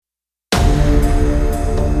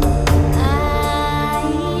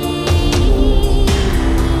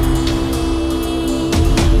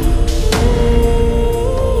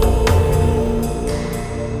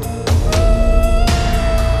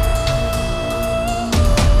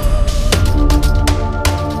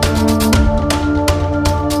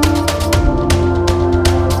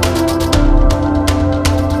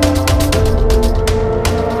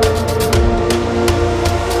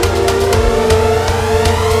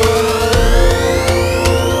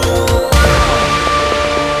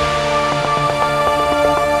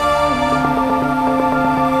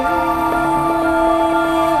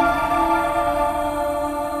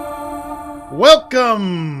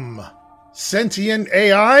sentient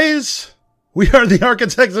AIs? We are the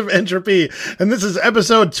architects of entropy, and this is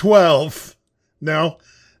episode 12. No?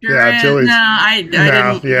 Yeah, Julie's. No, I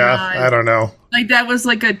didn't. Yeah, I don't know. Like, that was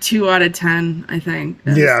like a 2 out of 10, I think.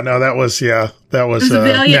 That was it was a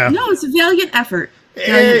valiant, no, it's a valiant effort.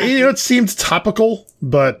 It seemed topical,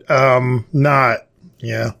 but not,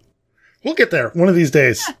 yeah. We'll get there one of these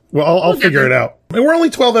days. Yeah, well, I'll figure it out. And we're only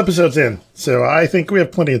 12 episodes in, so I think we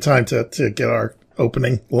have plenty of time to get our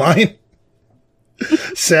opening line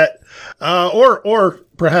set. Or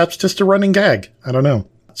perhaps just a running gag. I don't know.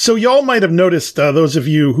 So y'all might have noticed, those of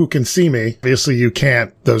you who can see me, obviously you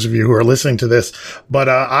can't, those of you who are listening to this, but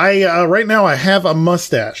right now I have a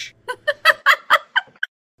mustache.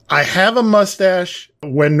 I have a mustache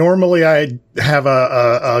when normally I have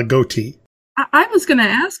a goatee. I was going to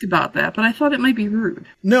ask about that, but I thought it might be rude.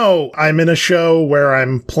 No, I'm in a show where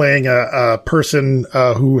I'm playing a person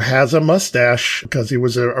who has a mustache because he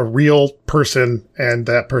was a real person and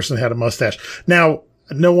that person had a mustache. Now,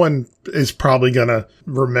 no one is probably going to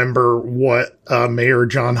remember what Mayor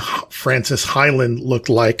John Francis Hyland looked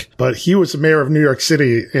like, but he was the mayor of New York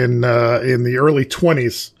City in the early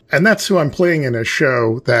 20s. And that's who I'm playing in a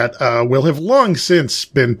show that will have long since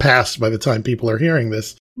been passed by the time people are hearing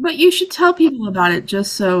this. But you should tell people about it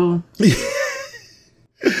just so.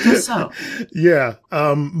 Just so. Yeah.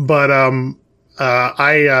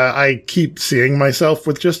 I keep seeing myself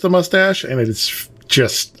with just a mustache, and it's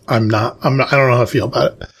just, I don't know how I feel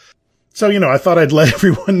about it. So, I thought I'd let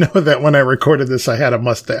everyone know that when I recorded this, I had a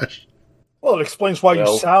mustache. Well, it explains why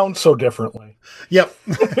you sound so differently. Yep.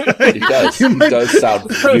 He does. He does sound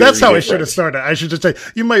very That's how different. I should have started. I should just say,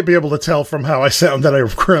 you might be able to tell from how I sound that I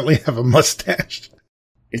currently have a mustache.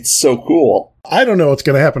 It's so cool. I don't know what's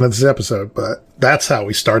going to happen in this episode, but that's how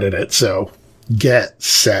we started it. So get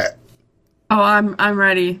set. Oh, I'm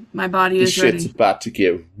ready. My body is ready. This shit's about to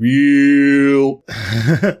get real.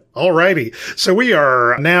 Alrighty. So we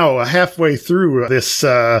are now halfway through this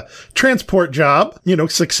transport job.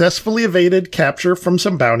 Successfully evaded capture from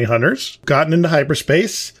some bounty hunters. Gotten into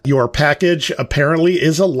hyperspace. Your package apparently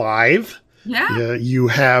is alive. Yeah. You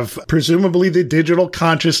have presumably the digital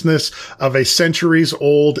consciousness of a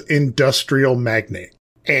centuries-old industrial magnate.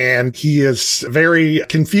 And he is very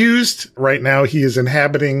confused. Right now, he is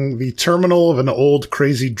inhabiting the terminal of an old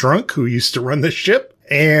crazy drunk who used to run the ship.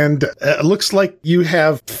 And it looks like you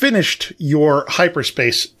have finished your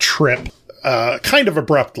hyperspace trip kind of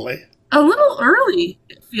abruptly. A little early,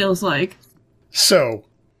 it feels like. So,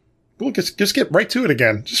 we'll just get right to it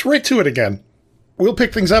again. Just right to it again. We'll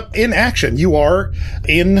pick things up in action. You are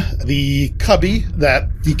in the cubby that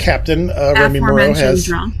the captain, Remy Moreau, has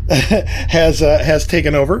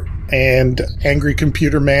taken over, and Angry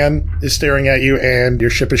Computer Man is staring at you, and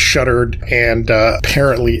your ship is shuttered and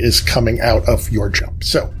apparently is coming out of your jump.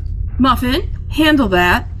 So, Muffin, handle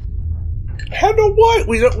that. Handle what?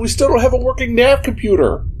 We still don't have a working nav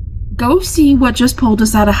computer. Go see what just pulled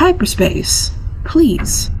us out of hyperspace,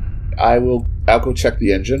 please. I'll go check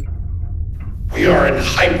the engine. We are in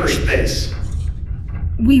hyperspace.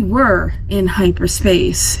 We were in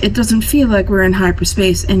hyperspace. It doesn't feel like we're in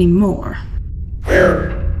hyperspace anymore.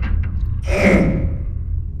 Where?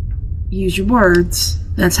 Use your words.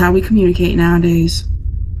 That's how we communicate nowadays.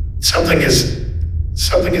 Something is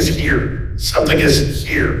here. Something is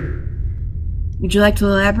here. Would you like to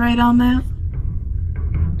elaborate on that?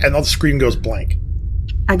 And the screen goes blank.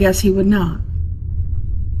 I guess he would not.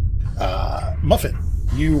 Muffin.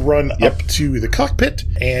 You run up to the cockpit,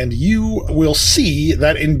 and you will see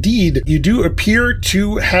that indeed you do appear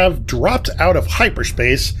to have dropped out of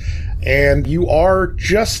hyperspace, and you are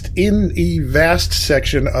just in a vast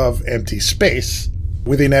section of empty space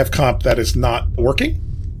with a nav comp that is not working.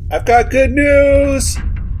 I've got good news!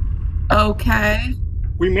 Okay.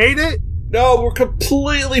 We made it? No, we're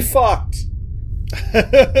completely fucked. How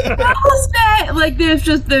is that? Like, there's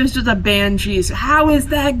just a banshees. How is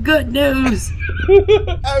that good news?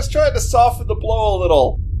 I was trying to soften the blow a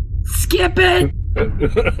little. Skip it.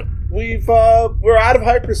 We're out of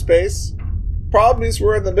hyperspace. Problem is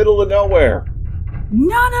we're in the middle of nowhere.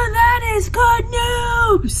 None of that is good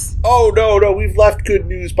news. Oh, no, we've left good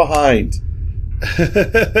news behind.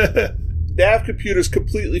 Nav computer's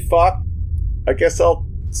completely fucked. I guess I'll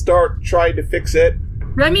start trying to fix it.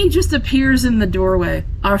 Remy just appears in the doorway.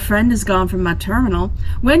 Our friend is gone from my terminal.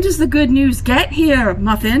 When does the good news get here,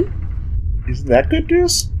 Muffin? Isn't that good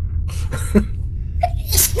news?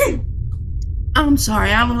 I'm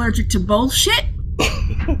sorry, I'm allergic to bullshit.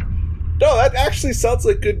 No, that actually sounds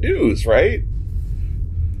like good news, right?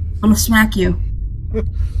 I'm gonna smack you.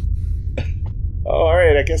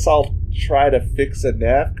 Alright, I guess I'll try to fix a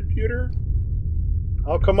nav computer.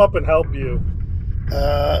 I'll come up and help you.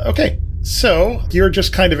 Okay. So, you're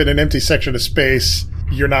just kind of in an empty section of space.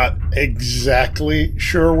 You're not exactly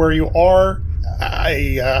sure where you are.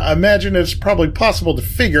 I imagine it's probably possible to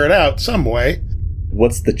figure it out some way.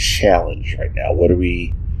 What's the challenge right now? What are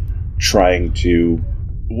we trying to...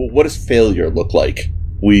 What does failure look like?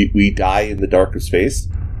 We die in the dark of space?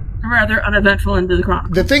 Rather uneventful into the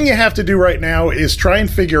chronicle. The thing you have to do right now is try and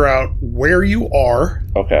figure out where you are.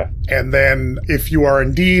 Okay. And then if you are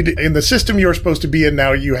indeed in the system you're supposed to be in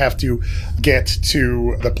now, you have to get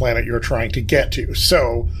to the planet you're trying to get to.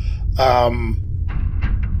 So, all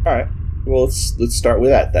right. Well, let's start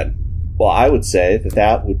with that then. Well, I would say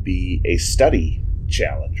that would be a study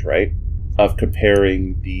challenge, right? Of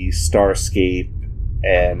comparing the starscape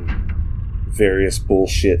and various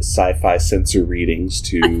bullshit sci-fi sensor readings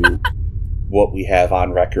to what we have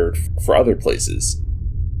on record for other places.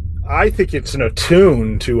 I think it's an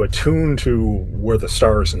attune to where the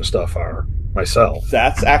stars and stuff are, myself.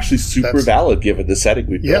 That's actually super valid given the setting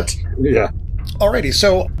we built. Yeah. Alrighty,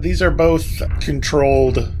 so these are both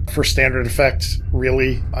controlled for standard effect,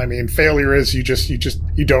 really. I mean, failure is you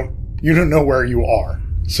don't know where you are.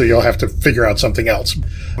 So you'll have to figure out something else.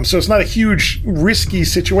 So it's not a huge, risky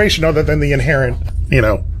situation other than the inherent,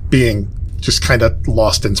 being just kind of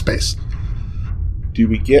lost in space. Do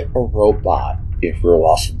we get a robot if we're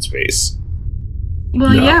lost in space?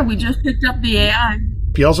 Well, no. Yeah, we just picked up the AI.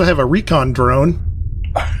 You also have a recon drone.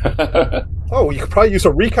 Oh, you could probably use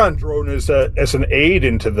a recon drone as an aid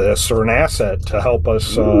into this, or an asset to help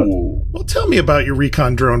us. Well, tell me about your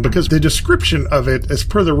recon drone, because the description of it, as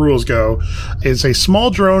per the rules go, is a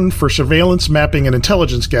small drone for surveillance, mapping, and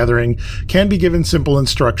intelligence gathering, can be given simple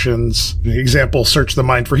instructions. Example, search the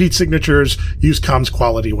mine for heat signatures, use comms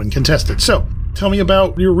quality when contested. So, tell me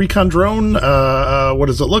about your recon drone. What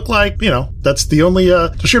does it look like? That's the only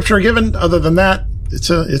description we're given. Other than that, it's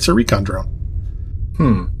a recon drone.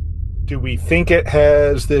 Do we think it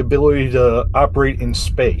has the ability to operate in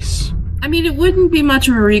space? I mean, it wouldn't be much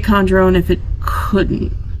of a recon drone if it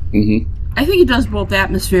couldn't. Mm-hmm. I think it does both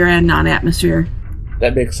atmosphere and non-atmosphere.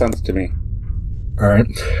 That makes sense to me. All right.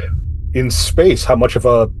 In space, how much of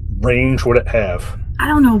a range would it have? I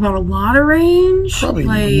don't know about a lot of range.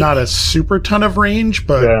 Probably not a super ton of range,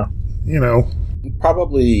 but,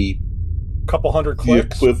 Probably a couple hundred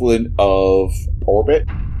clicks? The equivalent of orbit.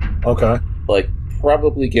 Okay.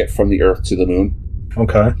 Probably get from the Earth to the Moon.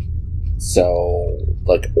 Okay. So,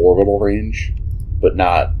 orbital range, but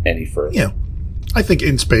not any further. Yeah. I think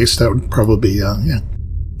in space that would probably be, All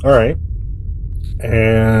right.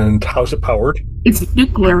 And how's it powered? It's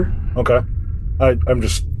nuclear. Okay. I'm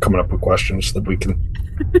just coming up with questions that we can...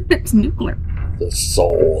 It's nuclear. The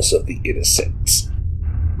souls of the innocent.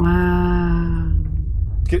 Wow.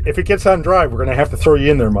 If it gets on drive, we're going to have to throw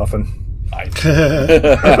you in there, Muffin.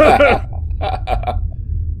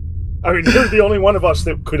 I mean, you're the only one of us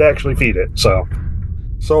that could actually feed it, so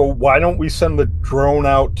why don't we send the drone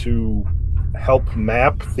out to help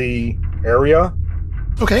map the area?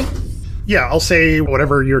 Okay. Yeah, I'll say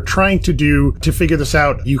whatever you're trying to do to figure this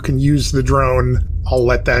out, you can use the drone. I'll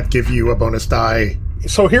let that give you a bonus die.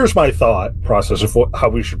 So here's my thought process of how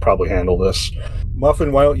we should probably handle this.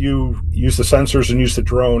 Muffin, why don't you use the sensors and use the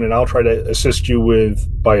drone, and I'll try to assist you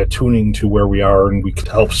by attuning to where we are, and we can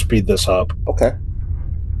help speed this up. Okay.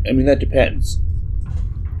 I mean, that depends.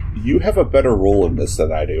 You have a better role in this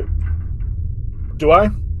than I do. Do I?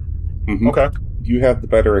 Mm-hmm. Okay. You have the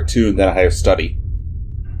better attune than I have study.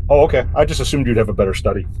 Oh, okay. I just assumed you'd have a better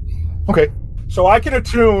study. Okay. So I can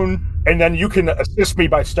attune, and then you can assist me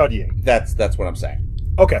by studying. That's what I'm saying.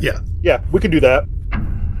 Okay. Yeah. Yeah, we can do that.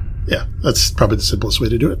 Yeah, that's probably the simplest way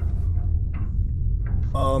to do it.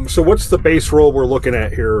 So what's the base roll we're looking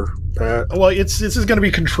at here, Pat? Well, this is going to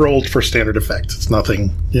be controlled for standard effect. It's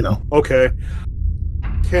nothing, Okay.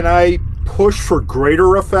 Can I push for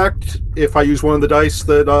greater effect if I use one of the dice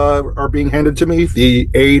that are being handed to me, the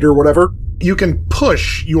 8 or whatever? You can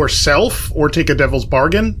push yourself or take a devil's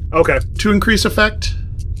bargain. Okay. To increase effect.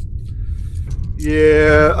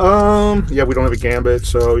 Yeah, we don't have a gambit,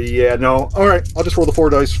 so yeah, no. All right, I'll just roll the 4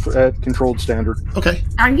 dice at controlled standard. Okay.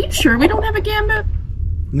 Are you sure we don't have a gambit?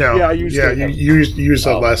 No. Yeah, I used it. You used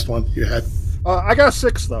the last one you had. I got a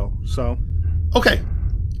 6, though, so. Okay.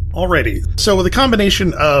 Alrighty. So with a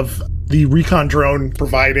combination of the recon drone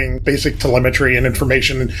providing basic telemetry and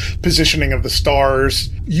information and positioning of the stars,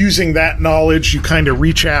 using that knowledge, you kind of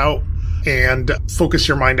reach out and focus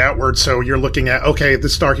your mind outward. So you're looking at, okay,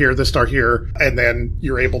 this star here, and then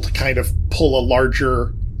you're able to kind of pull a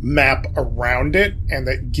larger map around it, and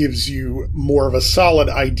that gives you more of a solid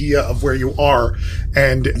idea of where you are.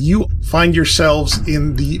 And you find yourselves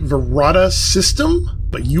in the Verada system,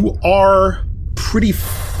 but you are pretty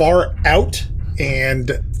far out,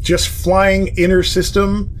 and just flying inner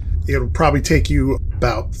system, it'll probably take you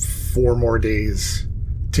about 4 more days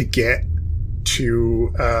to get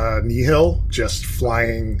to Nihil, just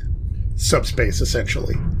flying subspace,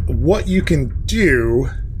 essentially. What you can do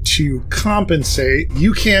to compensate,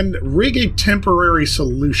 you can rig a temporary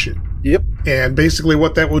solution. Yep. And basically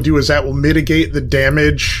what that will do is that will mitigate the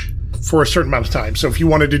damage for a certain amount of time. So if you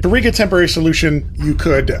wanted to rig a temporary solution, you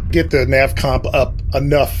could get the nav comp up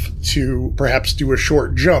enough to perhaps do a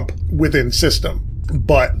short jump within system.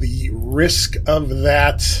 But the risk of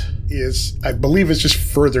that is, I believe, is just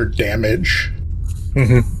further damage.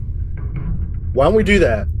 Mm-hmm. Why don't we do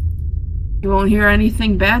that? You won't hear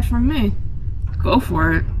anything bad from me. Go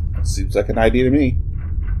for it. Seems like an idea to me.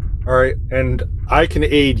 All right, and I can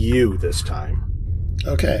aid you this time.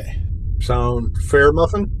 Okay. Sound fair,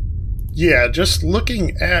 Muffin? Yeah, just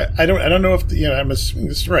looking at, I don't know if, I'm assuming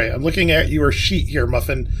this is right. I'm looking at your sheet here,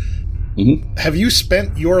 Muffin. Mm-hmm. Have you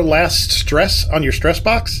spent your last stress on your stress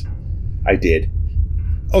box? I did.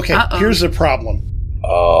 Okay, Here's the problem.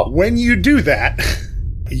 When you do that,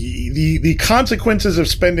 the consequences of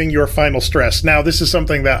spending your final stress, now this is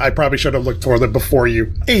something that I probably should have looked for before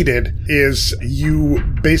you aided, is you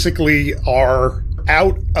basically are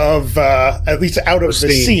out of, at least out of the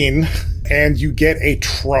scene, and you get a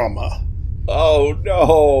trauma. Oh,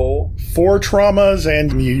 no. 4 traumas,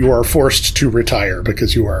 and you are forced to retire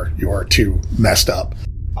because you are too messed up.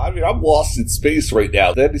 I mean, I'm lost in space right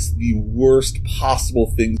now. That is the worst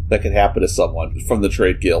possible thing that could happen to someone from the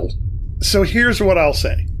Trade Guild. So here's what I'll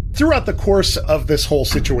say. Throughout the course of this whole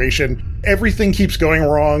situation, everything keeps going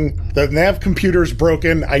wrong. The nav computer's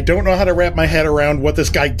broken. I don't know how to wrap my head around what this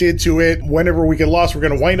guy did to it. Whenever we get lost, we're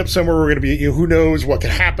going to wind up somewhere. We're going to be, who knows what could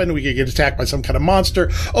happen. We could get attacked by some kind of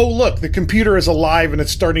monster. Oh, look, the computer is alive and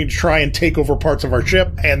it's starting to try and take over parts of our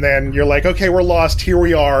ship. And then you're like, okay, we're lost. Here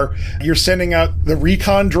we are. You're sending out the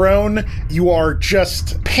recon drone. You are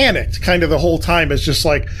just panicked kind of the whole time. It's just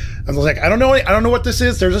like, I was like, I don't know what this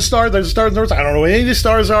is. There's a star. I don't know what any of these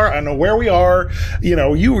stars are. I don't know where we are. You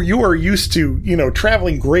are used to,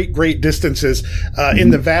 traveling great distances,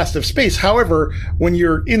 in the vast of space. However, when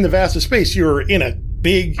you're in the vast of space, you're in a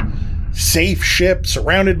big, safe ship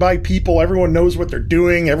surrounded by people. Everyone knows what they're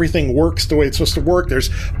doing. Everything works the way it's supposed to work. There's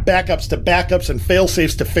backups to backups and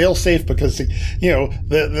fail-safes to fail-safe because,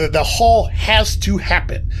 the haul has to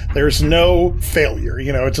happen. There's no failure.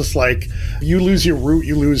 It's just like you lose your route,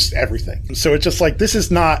 you lose everything. So it's just like, this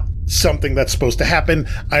is not something that's supposed to happen.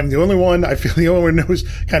 I'm the only one. I feel the only one who knows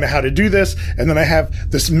kind of how to do this. And then I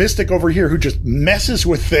have this mystic over here who just messes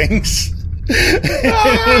with things. And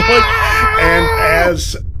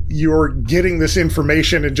as you're getting this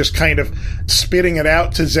information and just kind of spitting it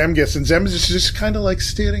out to Zemgus, and Zemgus is just kind of like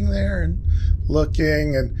standing there and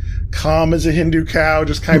looking and calm as a Hindu cow,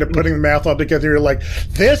 just kind of putting the math all together. You're like,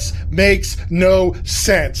 this makes no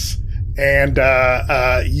sense. And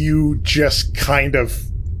you just kind of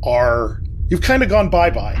you've kind of gone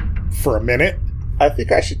bye-bye for a minute. I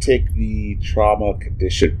think I should take the trauma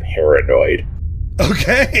condition paranoid.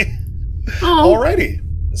 Okay. Oh. Alrighty.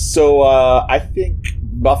 So I think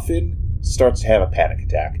Muffin starts to have a panic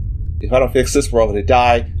attack. If I don't fix this, we're all going to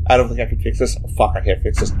die. I don't think I can fix this. Oh, fuck, I can't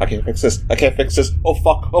fix this. I can't fix this. I can't fix this. Oh,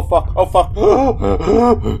 fuck. Oh, fuck. Oh, fuck.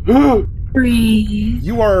 Breathe.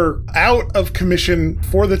 You are out of commission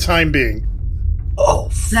for the time being. Oh,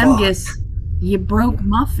 fuck. Zemgus, you broke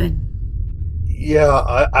Muffin. Yeah,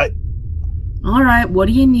 I... All right, what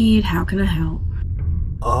do you need? How can I help?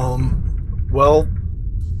 Well,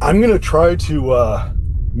 I'm going to try to,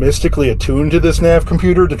 mystically attune to this nav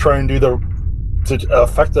computer to try and to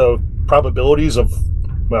affect the probabilities of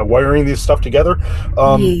wiring these stuff together.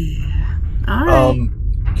 Yeah. All right.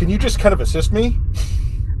 Can you just kind of assist me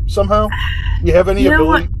somehow? You have any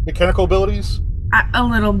mechanical abilities? A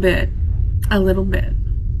little bit.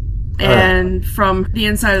 And from the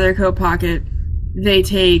inside of their coat pocket, they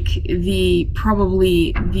take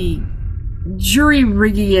probably the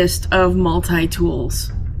jury-riggiest of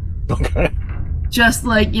multi-tools. Okay. Just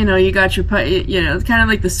like, you got your, it's kind of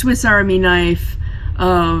like the Swiss Army knife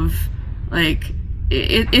of, like,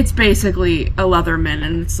 it's basically a Leatherman,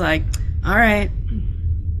 and it's like, all right,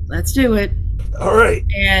 let's do it. All right.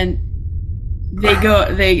 And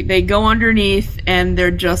they go underneath, and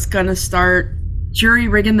they're just gonna start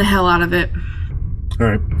jury-rigging the hell out of it. All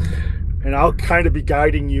right. And I'll kind of be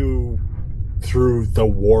guiding you through the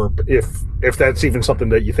warp, if that's even something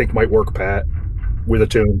that you think might work, Pat, with a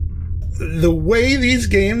tune. the way these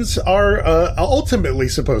games are ultimately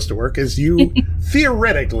supposed to work is you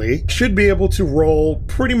theoretically should be able to roll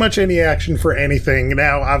pretty much any action for anything.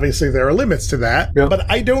 Now, obviously, there are limits to that, but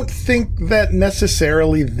I don't think that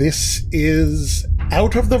necessarily this is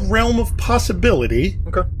out of the realm of possibility.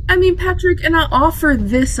 Okay. I mean, Patrick, and I'll offer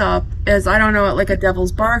this up as, I don't know, like a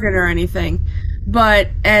devil's bargain or anything, but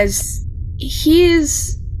as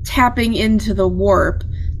he's tapping into the warp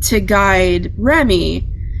to guide Remy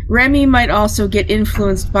might also get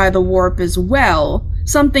influenced by the warp as well,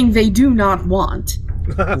 something they do not want.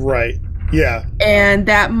 Right. Yeah. And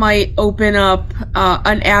that might open up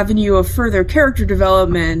an avenue of further character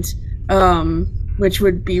development, which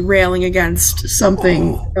would be railing against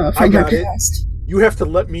something from her past. You have to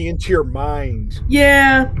let me into your mind.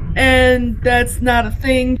 Yeah, and that's not a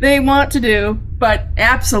thing they want to do, but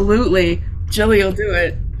absolutely, Jilly will do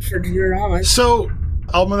it for drama. So,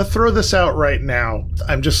 I'm going to throw this out right now.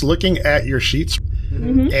 I'm just looking at your sheets,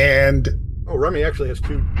 and... Oh, Remy actually has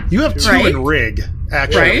two. You have two in rig,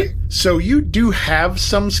 actually. Right. So you do have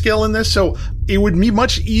some skill in this, so it would be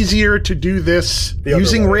much easier to do this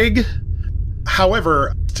using rig.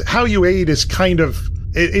 However, how you aid is kind of...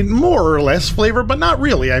 It more or less flavor, but not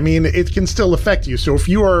really. I mean, it can still affect you. So if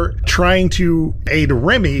you are trying to aid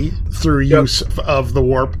Remy through use of the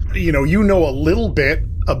warp, you know a little bit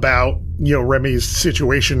about, Remy's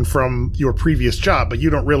situation from your previous job, but you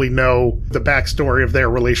don't really know the backstory of their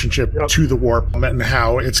relationship to the warp and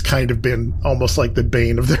how it's kind of been almost like the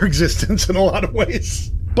bane of their existence in a lot of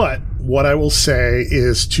ways. But what I will say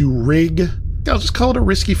is to rig... I'll just call it a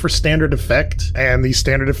risky for standard effect. And the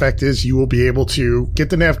standard effect is you will be able to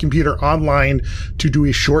get the nav computer online to do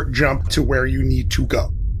a short jump to where you need to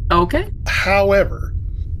go. Okay. However,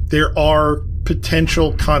 there are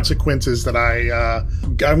potential consequences that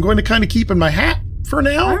I'm going to kind of keep in my hat for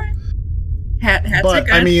now. All right. Hats but, are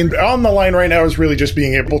good. I mean, on the line right now is really just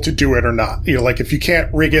being able to do it or not. Like, if you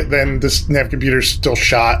can't rig it, then this nav computer's still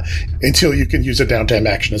shot until you can use a downtime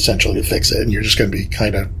action, essentially, to fix it, and you're just going to be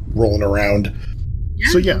kind of rolling around.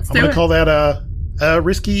 So, I'm going to call that a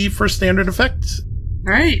risky for standard effect.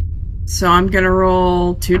 All right. So I'm going to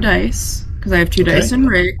roll 2 dice, because I have 2 dice in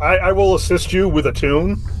rig. I will assist you with a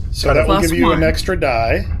tune. So that will give you an extra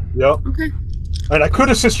die. Yep. Okay. And I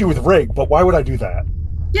could assist you with rig, but why would I do that?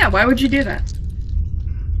 Yeah, why would you do that?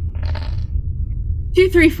 2,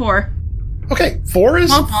 3, 4. Okay, 4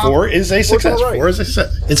 is a success. Right. 4 is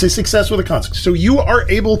it's a success with a consequence. So you are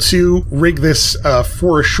able to rig this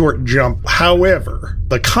for a short jump. However,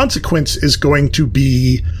 the consequence is going to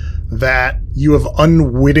be that you have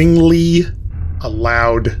unwittingly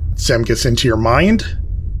allowed Zemgus into your mind.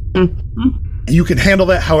 Mm-hmm. You can handle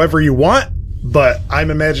that however you want, but I'm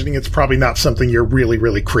imagining it's probably not something you're really,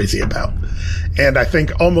 really crazy about. And I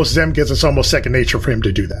think almost Zemgus, it's almost second nature for him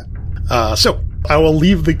to do that. So I will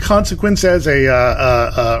leave the consequence as a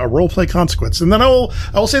roleplay consequence. And then I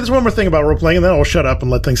will say this one more thing about roleplaying, and then I'll shut up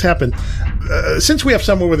and let things happen. Since we have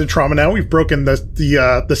someone with a trauma now, we've broken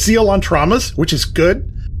the seal on traumas, which is good.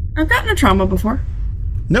 I've gotten a trauma before.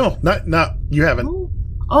 No, not you haven't.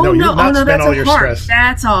 Oh, no, you have not spent that's all a your harm. stress.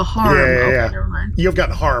 That's a harm. Yeah. Okay, never mind. You've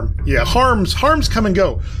gotten harm. Yeah, harms come and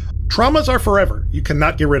go. Traumas are forever. You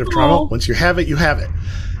cannot get rid of trauma. Once you have it, you have it.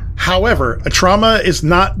 However, a trauma is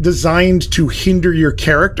not designed to hinder your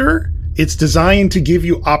character. It's designed to give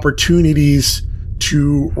you opportunities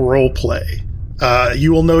to roleplay.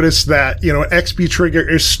 You will notice that, an XP trigger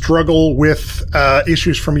is struggle with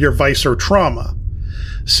issues from your vice or trauma.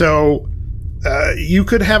 So you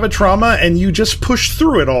could have a trauma and you just push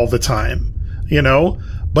through it all the time,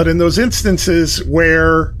 But in those instances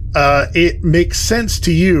where it makes sense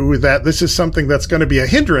to you that this is something that's going to be a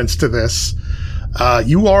hindrance to this,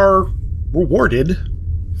 you are rewarded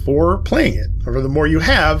for playing it. Or the more you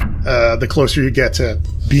have, the closer you get to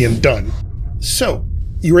being done. So,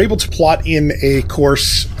 you're able to plot in a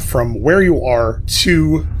course from where you are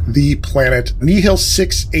to the planet Nihil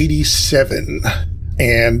 687.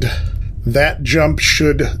 And that jump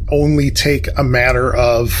should only take a matter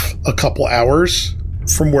of a couple hours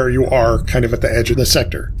from where you are kind of at the edge of the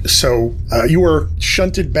sector. So you are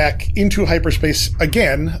shunted back into hyperspace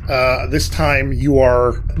again. This time you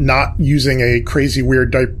are not using a crazy,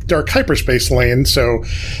 weird, dark hyperspace lane. So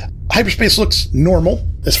hyperspace looks normal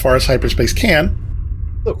as far as hyperspace can.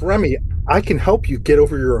 Look, Remy, I can help you get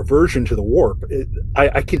over your aversion to the warp.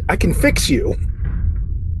 I can fix you.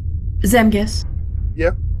 Zemgus.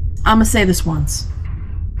 Yeah? I'm gonna say this once.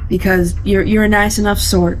 Because you're a nice enough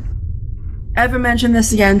sort. Ever mention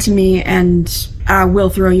this again to me, and I will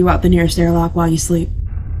throw you out the nearest airlock while you sleep.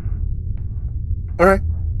 All right.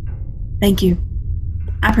 Thank you.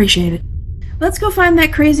 I appreciate it. Let's go find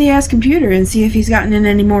that crazy-ass computer and see if he's gotten in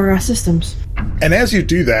any more systems. And as you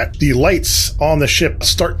do that, the lights on the ship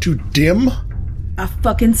start to dim I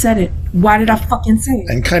fucking said it. Why did I fucking say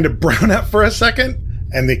it? and kind of brown out for a second,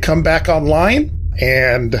 and they come back online,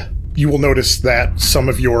 and you will notice that some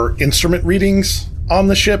of your instrument readings on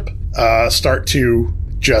the ship start to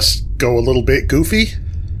just go a little bit goofy.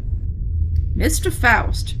 Mr.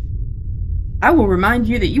 Faust, I will remind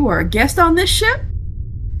you that you are a guest on this ship,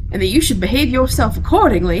 and that you should behave yourself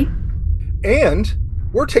accordingly. And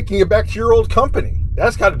we're taking you back to your old company.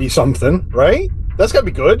 That's got to be something, right? That's got to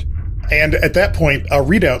be good. And at that point, a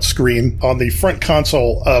readout screen on the front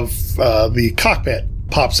console of the cockpit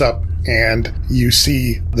pops up, and you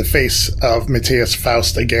see the face of Matthias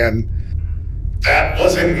Faust again. That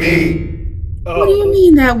wasn't me. What do you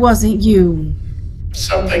mean that wasn't you?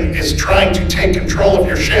 Something is trying to take control of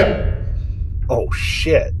your ship. Oh,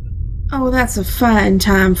 shit. Oh, that's a fine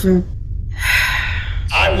time for...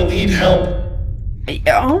 I will need help.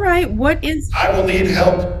 All right, what is... I will need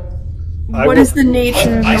help. What is the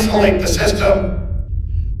nature of... Isolate the system.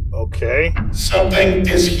 Okay. Something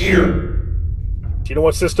is here. Do you know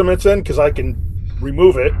what system it's in? Because I can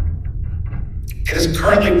remove it. It is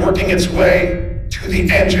currently working its way to the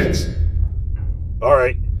engines. All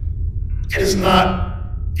right. It is not.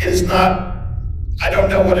 I don't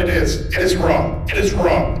know what it is. It is wrong. It is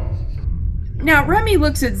wrong. Now, Remy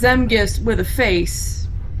looks at Zemgus with a face,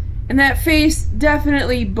 and that face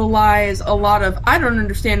definitely belies a lot of, I don't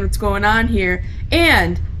understand what's going on here,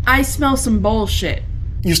 and I smell some bullshit.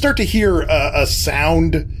 You start to hear a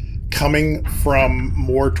sound coming from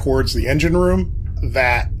more towards the engine room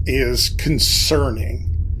that is concerning.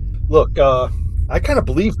 Look, I kind of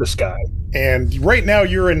believe this guy. And right now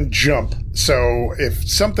you're in jump, so if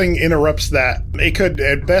something interrupts that, it could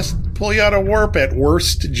at best pull you out of warp, at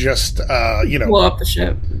worst just, Blow up the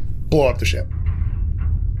ship. blow up the ship.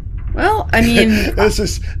 Well, I mean... This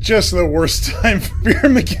is just the worst time for your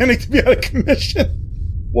mechanic to be out of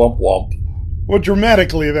commission. Womp womp. Well,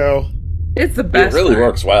 dramatically, though. It's the best It really part.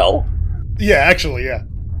 works well. Yeah, actually, yeah.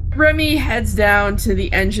 Remy heads down to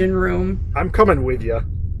the engine room. I'm coming with you.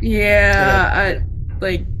 Yeah,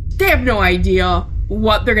 they have no idea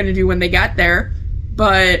what they're gonna do when they get there,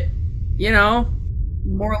 but,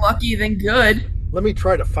 more lucky than good. Let me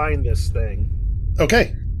try to find this thing.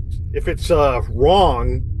 Okay. If it's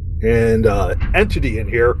wrong and entity in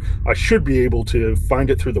here, I should be able to find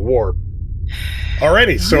it through the warp.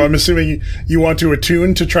 Alrighty, so I'm assuming you want to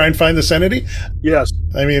attune to try and find this entity? Yes.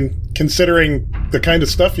 I mean, considering the kind of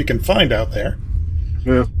stuff you can find out there.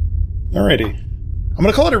 Yeah. Alrighty. I'm going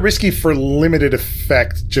to call it a risky for limited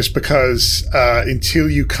effect just because until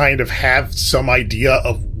you kind of have some idea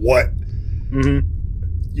of what,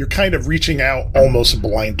 you're kind of reaching out almost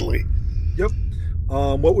blindly. Yep.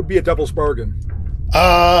 What would be a devil's bargain?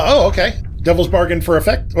 Okay. Devil's bargain for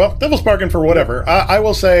effect? Well, devil's bargain for whatever. I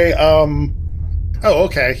will say,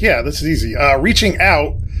 okay. Yeah, this is easy. Reaching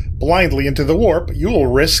out blindly into the warp, you will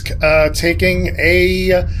risk taking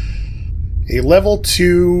a level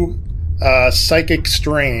 2 psychic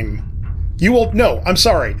strain. You will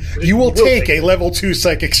take a level 2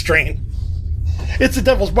 psychic strain. It's a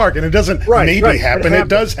devil's bargain. It doesn't happen. It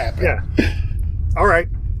does happen. Yeah. All right.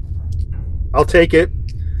 I'll take it.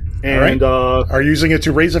 And are you using it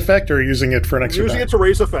to raise effect, or are you using it for an extra? Using it to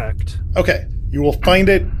raise effect. Okay. You will find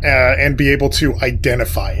it and be able to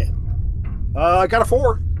identify it. I got a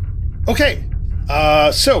 4. Okay.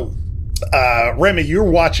 Remy, you're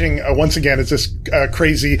watching, once again, it's this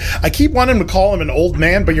crazy... I keep wanting to call him an old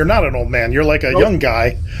man, but you're not an old man. You're like a young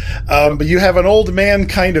guy. But you have an old man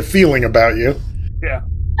kind of feeling about you. Yeah.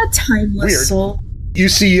 A timeless Weird. soul. You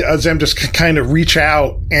see Zem just kind of reach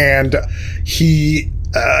out, and he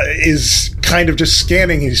is kind of just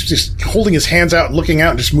scanning. He's just holding his hands out, looking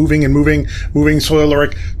out, and just moving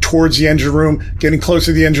Soiloric towards the engine room, getting close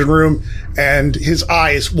to the engine room, and his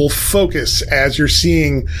eyes will focus as you're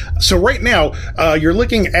seeing. So right now, you're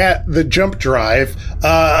looking at the jump drive.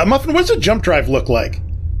 Muffin, what does a jump drive look like?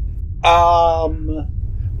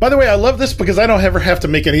 By the way, I love this because I don't ever have to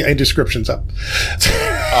make any descriptions up.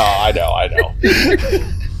 I know.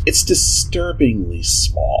 It's disturbingly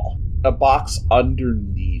small. A box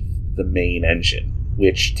underneath the main engine,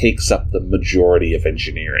 which takes up the majority of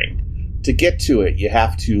engineering. To get to it, you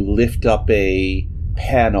have to lift up a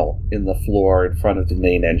panel in the floor in front of the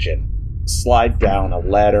main engine, slide down a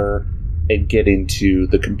ladder, and get into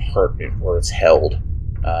the compartment where it's held,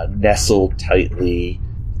 nestled tightly.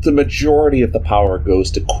 The majority of the power goes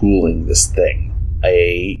to cooling this thing.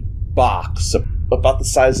 A box about the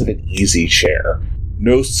size of an easy chair.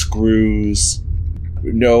 No screws.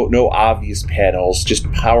 No obvious panels,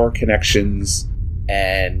 just power connections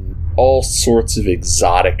and all sorts of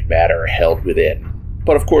exotic matter held within.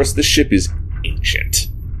 But of course, the ship is ancient.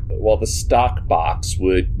 While the stock box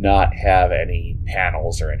would not have any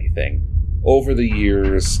panels or anything, over the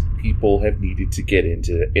years, people have needed to get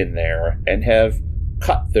in there and have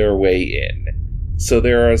cut their way in. So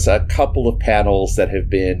there's a couple of panels that have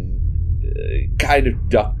been kind of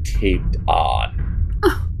duct taped on.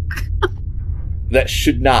 That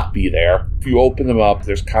should not be there. If you open them up,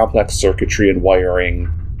 there's complex circuitry and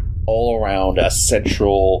wiring all around a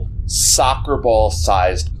central soccer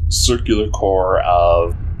ball-sized circular core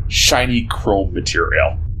of shiny chrome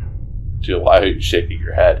material. Jill, why are you shaking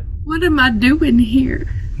your head? What am I doing here?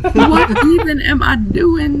 What even am I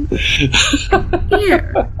doing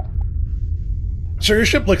here? So your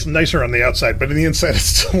ship looks nicer on the outside, but on the inside it's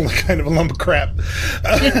still kind of a lump of crap.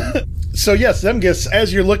 So yes, Zemgus,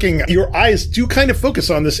 as you're looking, your eyes do kind of focus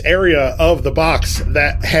on this area of the box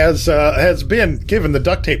that has been given the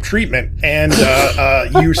duct tape treatment, and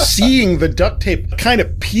you're seeing the duct tape kind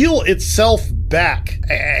of peel itself back,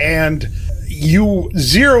 and you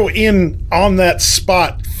zero in on that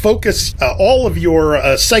spot, focus all of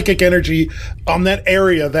your psychic energy on that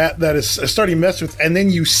area that is starting to mess with, and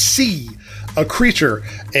then you see a creature,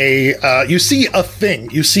 you see a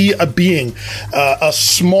thing, you see a being, a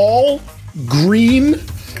small, green,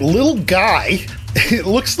 little guy. It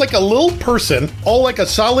looks like a little person, all like a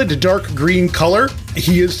solid dark green color.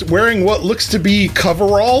 He is wearing what looks to be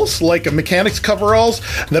coveralls, like a mechanic's coveralls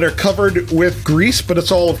that are covered with grease, but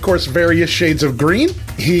it's all, of course, various shades of green.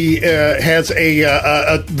 He has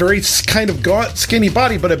a very kind of gaunt, skinny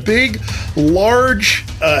body, but a big, large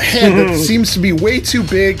head that seems to be way too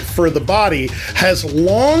big for the body, has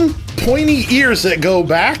long, pointy ears that go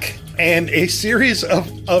back, and a series of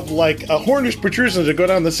like hornish protrusions that go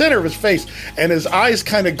down the center of his face, and his eyes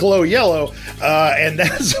kind of glow yellow, and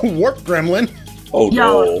that's a warp gremlin. Oh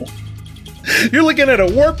no. You're looking at a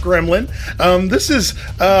warp gremlin. This is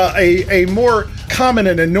a more common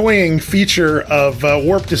and annoying feature of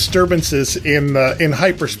warp disturbances in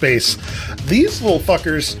hyperspace. These little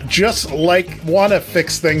fuckers just want to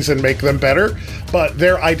fix things and make them better, but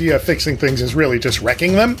their idea of fixing things is really just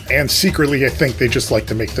wrecking them, and secretly I think they just like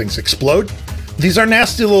to make things explode. These are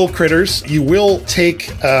nasty little critters. You will take,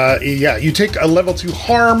 you take a level 2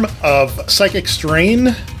 harm of psychic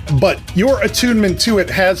strain, but your attunement to it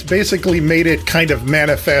has basically made it kind of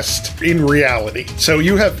manifest in reality. So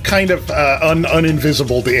you have kind of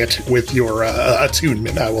uninvisibled it with your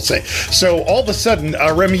attunement, I will say. So all of a sudden,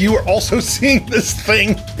 Remy, you are also seeing this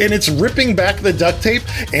thing, and it's ripping back the duct tape,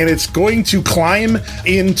 and it's going to climb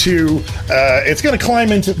into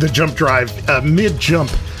the jump drive mid-jump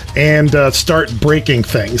and start breaking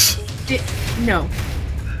things. No.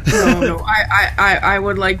 I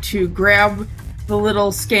would like to grab the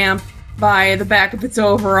little scamp by the back of its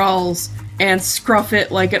overalls and scruff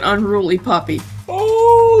it like an unruly puppy.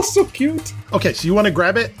 Oh, so cute. Okay, so you want to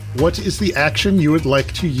grab it? What is the action you would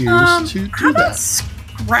like to use to do how about that?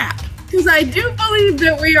 Scrap? Because I do believe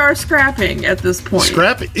that we are scrapping at this point.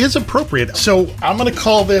 Scrap is appropriate. So I'm going to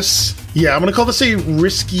call this a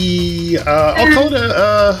risky, I'll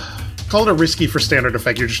call it a risky for standard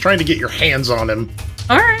effect. You're just trying to get your hands on him.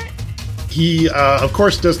 All right. He, of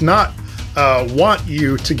course, does not want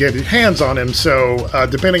you to get your hands on him, so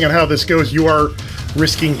depending on how this goes, you are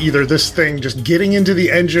risking either this thing just getting into the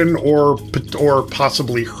engine or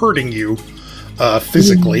possibly hurting you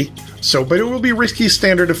physically. So, but it will be risky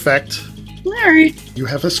standard effect. All right. You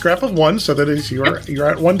have a scrap of 1, so that is you're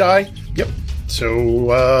at 1 die. Yep. So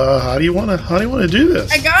how do you want to do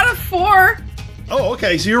this? I got a 4. Oh,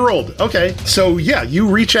 okay, so you rolled. Okay, so yeah, you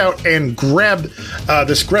reach out and grab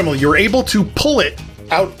this gremlin. You're able to pull it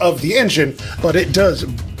out of the engine, but it does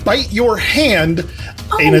bite your hand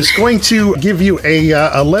and is going to give you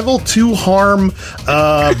a level 2 harm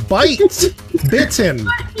bite. Bitten.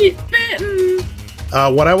 Bitten.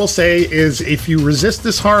 What I will say is if you resist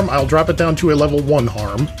this harm, I'll drop it down to a level 1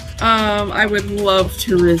 harm. I would love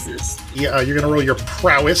to resist. Yeah, you're going to roll your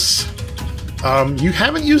prowess. You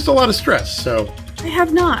haven't used a lot of stress, so... I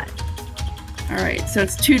have not. All right, so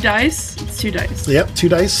it's 2 dice. It's 2 dice. Yep, 2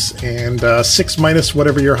 dice, and 6 minus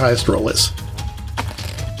whatever your highest roll is.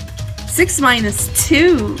 6 minus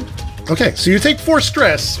 2. Okay, so you take 4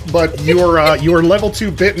 stress, but your level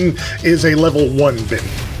 2 bitten is a level 1 bitten.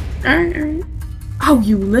 All right. Oh,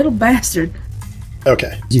 you little bastard.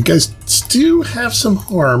 Okay, you guys do have some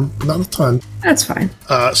harm, not a ton. That's fine.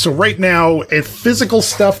 So right now, if physical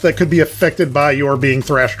stuff that could be affected by your being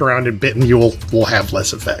thrashed around and bitten, will have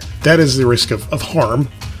less effect. That is the risk of harm.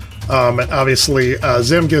 And obviously,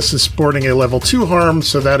 Zemgus is sporting a level 2 harm,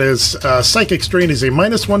 so that is Psychic Strain is a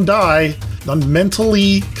 -1 die on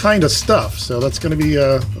mentally kind of stuff. So that's gonna be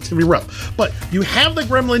rough. But you have the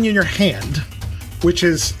gremlin in your hand, which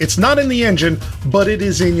is it's not in the engine, but it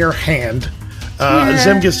is in your hand.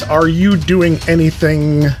 Zemgus, are you doing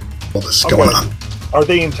anything? Well, this is going on. Are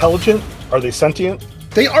they intelligent? Are they sentient?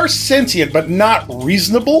 They are sentient, but not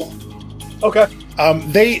reasonable. Okay.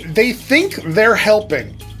 They think they're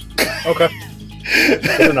helping. Okay.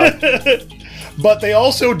 Fair enough. But they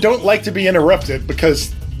also don't like to be interrupted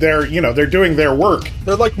because they're doing their work.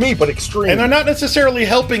 They're like me, but extreme. And they're not necessarily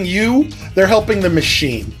helping you, they're helping the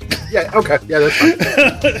machine. Yeah, okay. Yeah, that's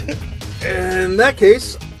fine. In that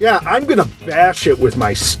case, yeah, I'm going to bash it with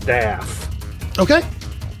my staff. Okay.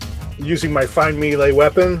 Using my fine melee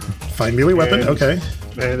weapon. Fine melee weapon, okay.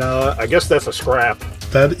 And I guess that's a scrap.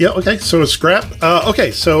 Okay, so a scrap.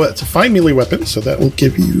 Okay, so it's a fine melee weapon, so that will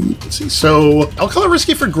give you, let's see, so I'll call it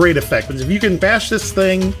risky for great effect, because if you can bash this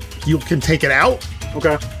thing, you can take it out.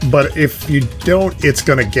 Okay. But if you don't, it's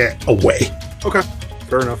going to get away. Okay,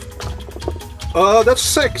 fair enough. That's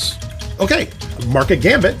 6. Okay, mark a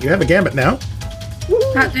gambit. You have a gambit now.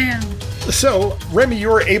 Hot damn. So, Remy, you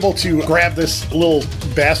were able to grab this little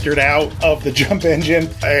bastard out of the jump engine,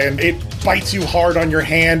 and it bites you hard on your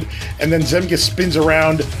hand, and then Zemgus spins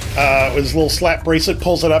around with his little slap bracelet,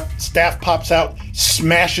 pulls it up, staff pops out,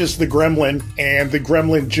 smashes the gremlin, and the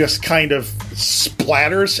gremlin just kind of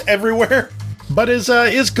splatters everywhere, but is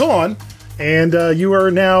gone, and you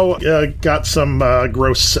are now got some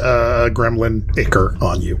gross gremlin ichor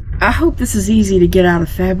on you. I hope this is easy to get out of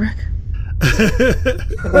fabric.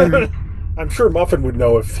 I'm sure Muffin would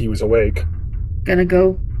know if he was awake. Gonna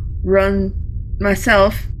go run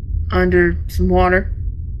myself under some water.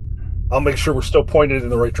 I'll make sure we're still pointed in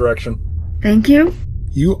the right direction. Thank you.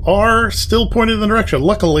 You are still pointed in the direction.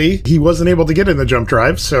 Luckily, he wasn't able to get in the jump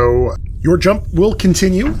drive, so your jump will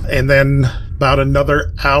continue, and then about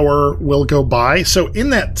another hour will go by. So in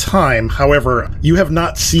that time, however, you have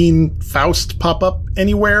not seen Faust pop up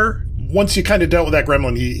anywhere. Once you kind of dealt with that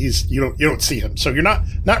gremlin, you don't see him. So you're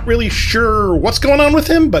not really sure what's going on with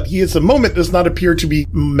him, but he at the moment does not appear to be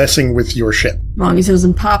messing with your ship. As long as he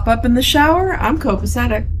doesn't pop up in the shower, I'm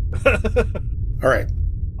copacetic. All right.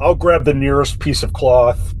 I'll grab the nearest piece of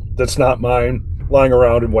cloth that's not mine, lying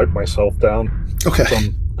around, and wipe myself down. Okay.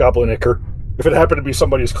 From goblin ichor. If it happened to be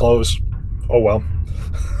somebody's clothes, oh well.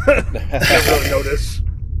 Didn't really notice.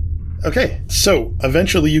 Okay, so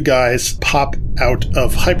eventually you guys pop out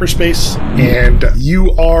of hyperspace, and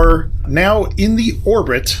you are now in the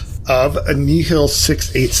orbit of Nihil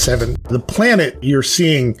 687. The planet you're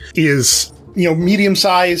seeing is,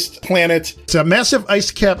 medium-sized planet. It's a massive ice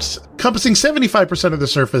caps encompassing 75% of the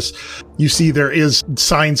surface. You see there is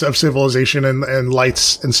signs of civilization and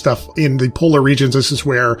lights and stuff in the polar regions. This is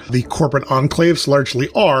where the corporate enclaves largely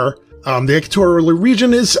are. The equatorial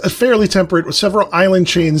region is fairly temperate, with several island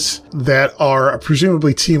chains that are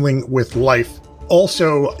presumably teeming with life.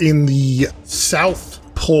 Also, in the south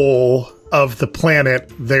pole of the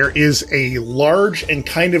planet, there is a large and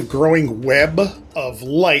kind of growing web of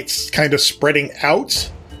lights kind of spreading out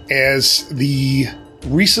as the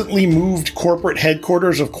recently moved corporate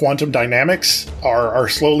headquarters of Quantum Dynamics are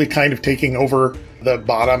slowly kind of taking over the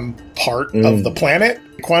bottom part of the planet.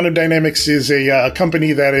 Quantum Dynamics is a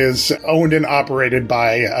company that is owned and operated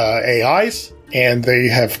by AIs, and they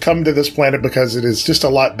have come to this planet because it is just a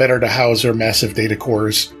lot better to house their massive data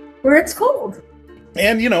cores. Where it's cold.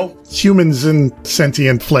 And, humans and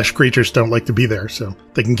sentient flesh creatures don't like to be there, so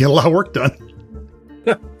they can get a lot of work done.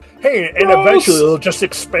 Hey, and eventually it'll just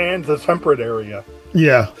expand the temperate area.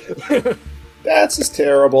 Yeah. That's just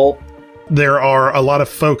terrible. There are a lot of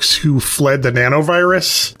folks who fled the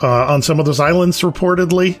nanovirus on some of those islands,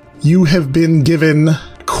 reportedly. You have been given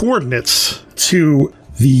coordinates to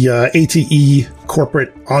the ATE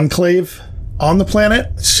corporate enclave on the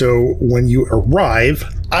planet. So when you arrive,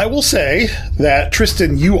 I will say that,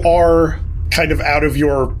 Tristan, you are kind of out of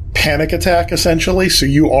your panic attack, essentially. So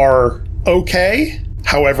you are okay.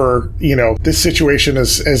 However, this situation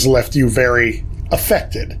has left you very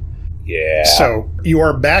affected. Yeah. So you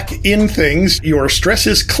are back in things. Your stress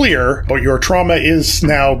is clear, but your trauma is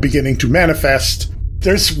now beginning to manifest.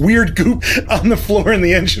 There's weird goop on the floor in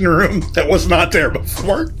the engine room that was not there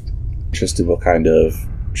before. Tristan will kind of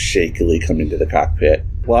shakily come into the cockpit.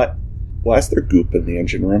 What? Why is there goop in the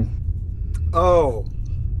engine room? Oh,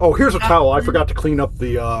 here's a towel. I forgot to clean up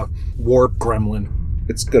the warp gremlin.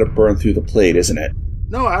 It's going to burn through the plate, isn't it?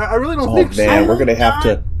 No, I really don't think so. Oh, man, we're going to have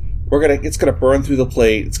to... It's going to burn through the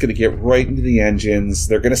plate. It's going to get right into the engines.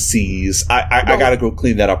 They're going to seize. I got to go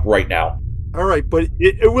clean that up right now. All right, but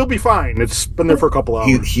it will be fine. It's been there for a couple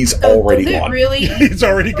hours. He's already Does it gone. really? He's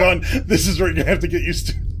already gone. This is where you have to get used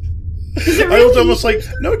to. Is it I was really? almost like,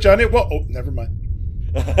 no, John, it will. Oh, never mind.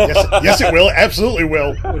 Yes, it will. Absolutely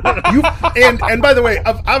will. And by the way,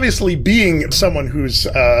 obviously being someone who's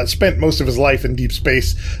spent most of his life in deep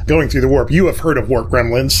space going through the warp, you have heard of warp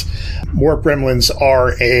gremlins. Warp gremlins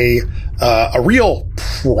are a real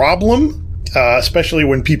problem, especially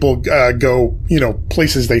when people go,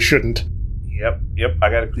 places they shouldn't. Yep. I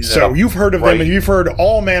gotta clean that up. So you've heard of Right. them, and you've heard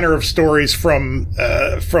all manner of stories from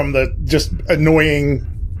the just annoying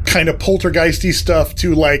kind of poltergeisty stuff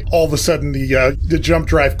to like all of a sudden the jump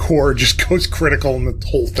drive core just goes critical and the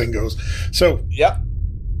whole thing goes. So Yep.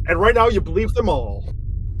 And right now, you believe them all.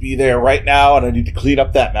 Be there right now, and I need to clean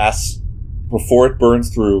up that mess before it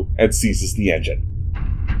burns through and seizes the engine.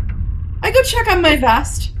 I go check on my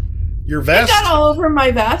vest. your I vest. got all over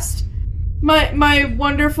my vest. My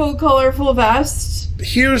wonderful, colorful vest.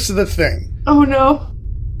 Here's the thing. Oh no.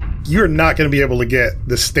 You're not going to be able to get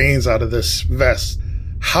the stains out of this vest.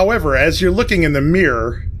 However, as you're looking in the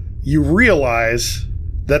mirror, you realize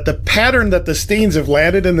that the pattern that the stains have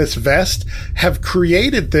landed in this vest have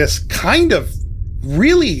created this kind of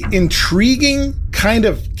really intriguing, kind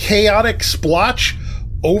of chaotic splotch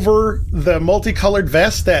over the multicolored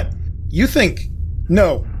vest that you think,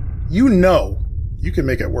 no, you can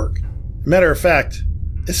make it work. Matter of fact,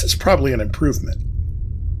 this is probably an improvement.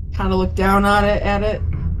 Kind of look down on it, at it.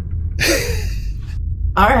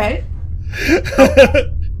 All right.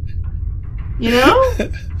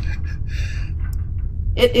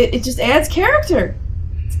 It just adds character.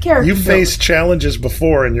 It's character. You've faced challenges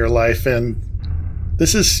before in your life, and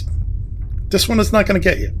this one is not going to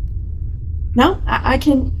get you. No, I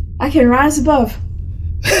can rise above.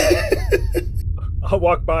 I'll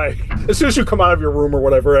walk by. As soon as you come out of your room or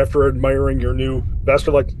whatever, after admiring your new vest,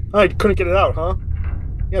 you're like, I couldn't get it out, huh?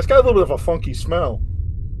 Yeah, it's got a little bit of a funky smell.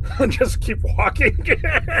 And just keep walking.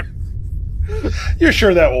 You're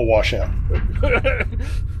sure that will wash out.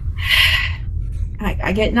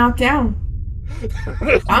 I get knocked down.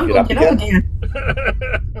 I'm gonna get up again.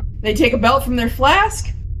 They take a belt from their flask,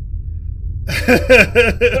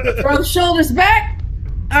 throw the shoulders back.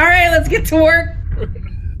 All right, let's get to work.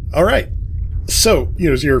 All right. So,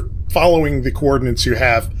 as you're following the coordinates you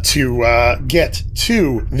have to get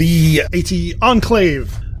to the AT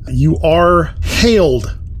Enclave, you are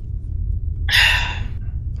hailed.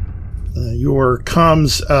 Your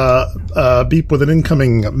comms beep with an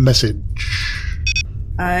incoming message.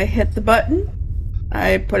 I hit the button.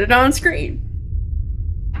 I put it on screen.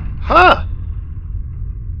 Huh.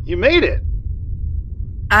 You made it.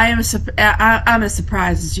 I'm as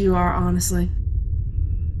surprised as you are, honestly.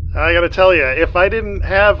 I gotta tell you, if I didn't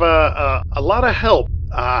have a lot of help,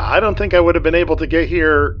 I don't think I would have been able to get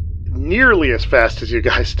here nearly as fast as you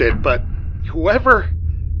guys did. But whoever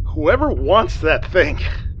wants that thing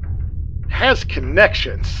has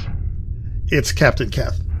connections. It's Captain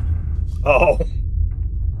Keth. Oh.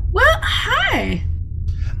 Well, hi.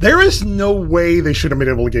 There is no way they should have been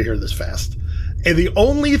able to get here this fast. And the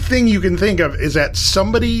only thing you can think of is that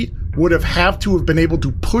somebody would have to have been able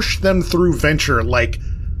to push them through Venture like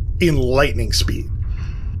in lightning speed.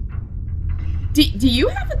 Do you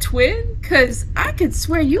have a twin? Because I could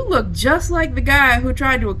swear you look just like the guy who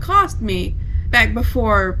tried to accost me back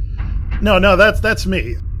before. No, that's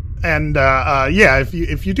me. And yeah,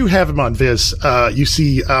 if you do have him on Viz, you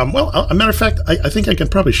see. Well, a matter of fact, I think I can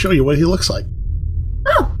probably show you what he looks like.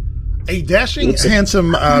 Oh, A dashing,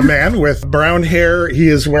 handsome man with brown hair. He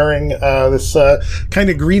is wearing this kind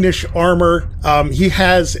of greenish armor. He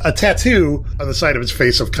has a tattoo on the side of his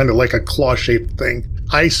face of kind of like a claw-shaped thing.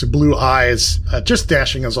 Ice blue eyes, just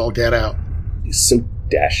dashing as all get out. He's so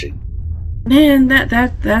dashing. man,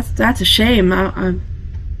 that's a shame.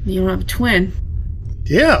 You don't have a twin.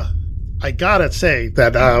 Yeah, I gotta say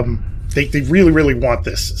that they really, really want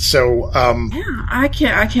this. So Yeah, I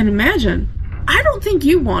can imagine. I don't think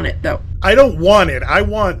you want it though. I don't want it. I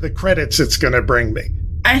want the credits it's gonna bring me.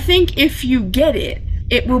 I think if you get it,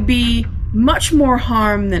 it will be much more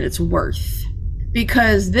harm than it's worth.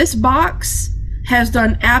 Because this box has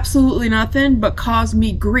done absolutely nothing but cause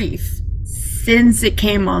me grief since it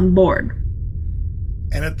came on board.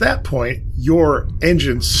 And at that point, your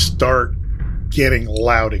engines start getting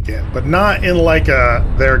loud again, but not in like a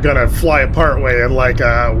they're gonna fly apart way, and like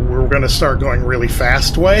we're gonna start going really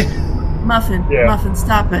fast way. Muffin,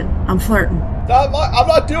 stop it. I'm flirting. I'm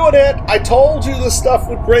not doing it. I told you this stuff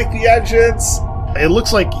would break the engines. It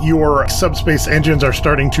looks like your subspace engines are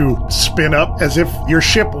starting to spin up as if your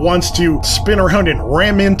ship wants to spin around and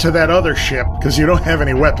ram into that other ship because you don't have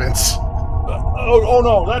any weapons. Oh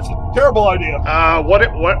no, that's a terrible idea.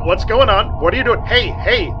 What's going on? What are you doing?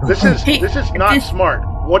 Hey, this is not smart.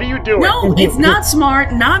 What are you doing? No, it's not smart,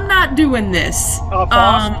 and I'm not doing this.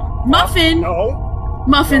 Foss? Muffin. No.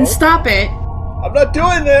 Muffin, stop it. I'm not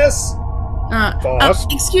doing this. Foss?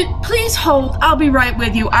 Please hold. I'll be right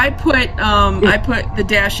with you. I put the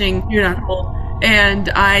dashing unit on hold, and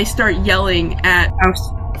I start yelling at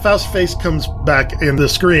Faust. Faust's face comes back in the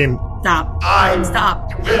screen. Stop.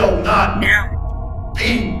 Stop. Will not Now.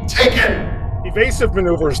 be taken. Evasive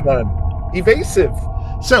maneuvers, then. Evasive.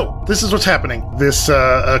 So, this is what's happening. This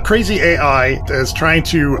crazy AI is trying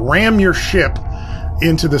to ram your ship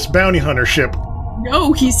into this bounty hunter ship.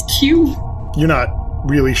 No, he's cute. You're not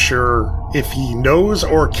really sure if he knows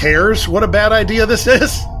or cares what a bad idea this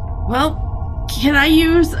is. Well, can I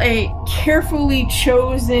use a carefully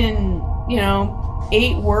chosen,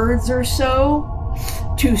 8 words or so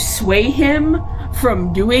to sway him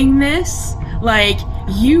from doing this? Like,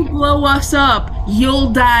 you blow us up,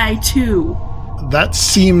 you'll die too. That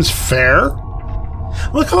seems fair.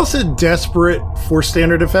 We'll call this desperate for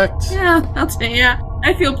standard effect. Yeah,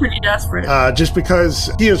 I feel pretty desperate. Just because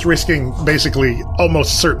he is risking, basically,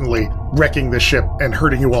 almost certainly, wrecking the ship and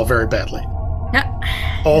hurting you all very badly.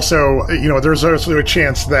 Yeah. Also, there's also a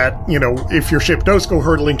chance that, if your ship does go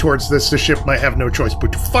hurtling towards this, the ship might have no choice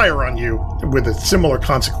but to fire on you with a similar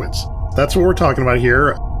consequence. That's what we're talking about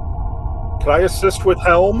here. Can I assist with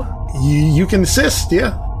helm? You can assist,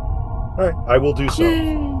 yeah. All right, I will do so.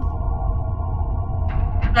 Yay.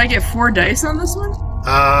 Do I get 4 dice on this one?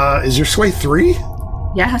 Is your sway 3?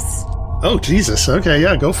 Yes. Oh, Jesus. Okay,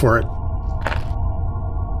 yeah, go for it.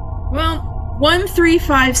 Well, 1, 3,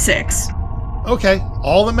 5, 6. Okay,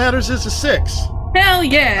 all that matters is a 6. Hell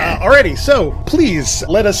yeah! Alrighty, so please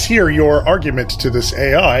let us hear your argument to this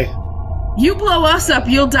AI. You blow us up,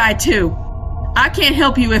 you'll die too. I can't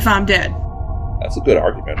help you if I'm dead. That's a good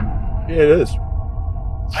argument. Yeah, it is.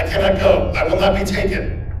 I cannot go. I will not be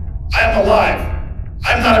taken. I am alive.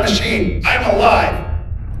 I'm not a machine. I am alive.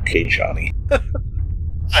 Okay, Johnny.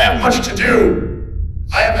 I have much to do.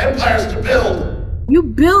 I have empires to build. You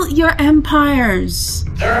built your empires.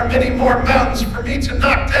 There are many more mountains for me to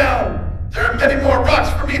knock down. There are many more rocks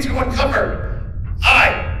for me to uncover.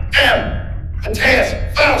 I am Matthias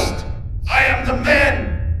Faust. I am the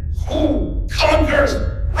man who conquers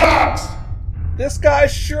rocks. This guy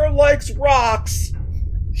sure likes rocks.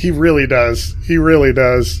 He really does. He really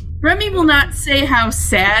does. Remy will not say how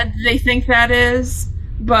sad they think that is,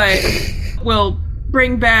 but will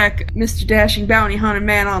bring back Mr. Dashing Bounty Hunter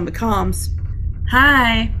Man on the comms.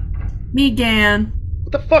 Hi, me Gan.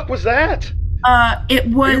 What the fuck was that? It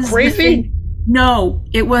was. Are you crazy? No,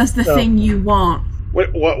 it was the thing you want.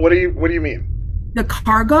 What do you mean? The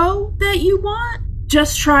cargo that you want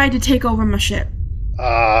just tried to take over my ship.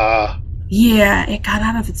 Yeah, it got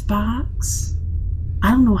out of its box.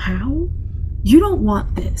 I don't know how. You don't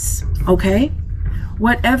want this, okay?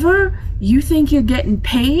 Whatever you think you're getting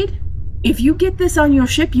paid, if you get this on your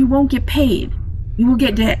ship, you won't get paid. You will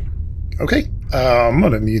get dead. Okay, I'm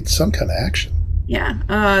gonna need some kind of action. Yeah,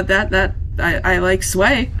 I like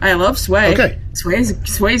Sway. I love Sway. Okay.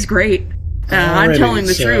 Sway's great. I'm Alrighty, telling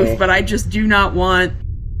the so- truth, but I just do not want...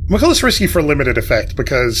 I'm gonna call this risky for limited effect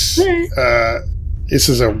because this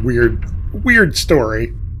is a weird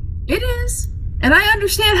story. It is. And I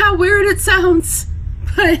understand how weird it sounds.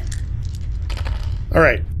 But...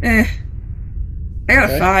 Alright. I got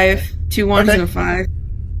Okay. a 5. 2 1s Okay. and a 5.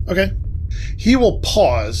 Okay. He will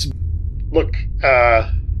pause. Look,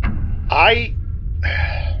 I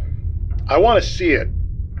want to see it.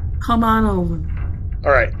 Come on over.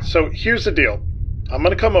 All right, so here's the deal. I'm going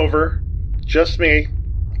to come over, just me,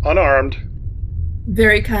 unarmed.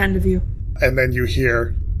 Very kind of you. And then you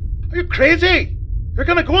hear, Are you crazy? You're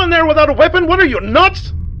going to go in there without a weapon? What are you,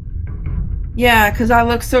 nuts? Yeah, because I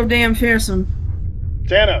look so damn fearsome.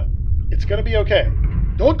 Dana, it's going to be okay.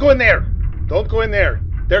 Don't go in there. Don't go in there.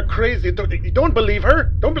 They're crazy. Don't believe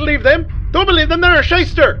her. Don't believe them. Don't believe them. They're a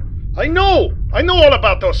shyster. I know all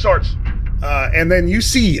about those sorts. and then you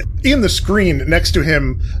see in the screen next to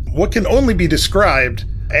him what can only be described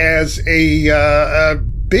as a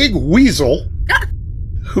big weasel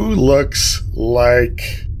who looks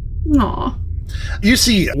like... Aw. You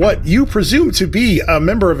see what you presume to be a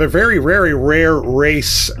member of a very, very rare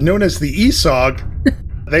race known as the Esog.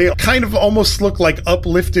 They kind of almost look like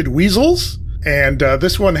uplifted weasels. And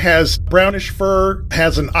this one has brownish fur,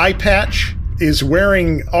 has an eye patch, is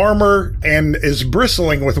wearing armor, and is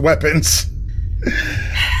bristling with weapons.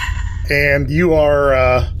 And you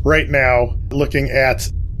are right now looking at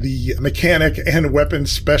the mechanic and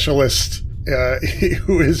weapons specialist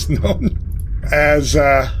who is known as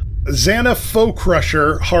Xana Foe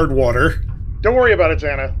Crusher Hardwater. Don't worry about it,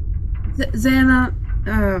 Xana. Xana,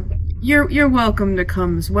 you're welcome to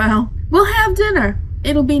come as well. We'll have dinner.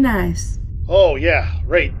 It'll be nice. Oh, yeah,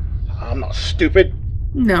 right. I'm not stupid.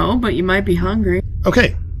 No, but you might be hungry.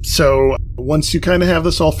 Okay, so once you kind of have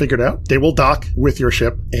this all figured out, they will dock with your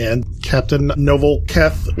ship, and Captain Novel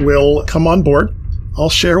Keth will come on board. I'll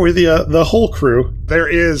share with you the whole crew. There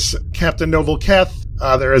is Captain Novel Keth,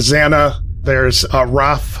 there is Xana, there's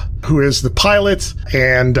Raph, who is the pilot,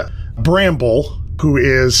 and Bramble, who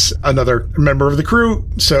is another member of the crew.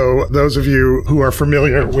 So those of you who are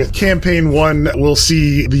familiar with Campaign 1 will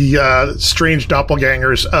see the strange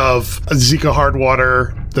doppelgangers of Zika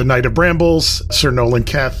Hardwater, the Knight of Brambles, Sir Nolan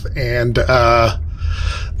Keth, and God,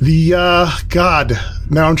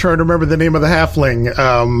 now I'm trying to remember the name of the halfling.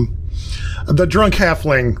 The drunk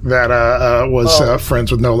halfling that was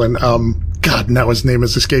friends with Nolan. God, now his name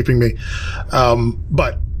is escaping me.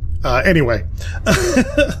 But anyway,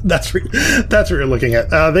 that's what you're looking at.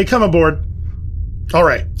 They come aboard. All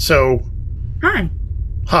right, so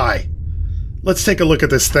hi. Let's take a look at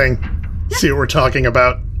this thing. Yeah. See what we're talking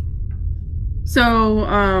about. So,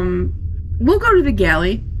 we'll go to the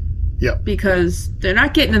galley. Yep. Because they're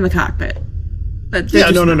not getting in the cockpit.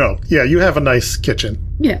 No. Yeah, you have a nice kitchen.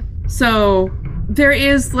 Yeah. So there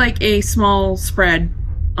is like a small spread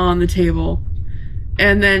on the table,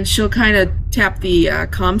 and then she'll kind of tap the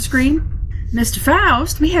comm screen. Mr.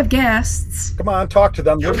 Faust, we have guests. Come on, talk to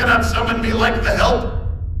them. You cannot summon me like the help.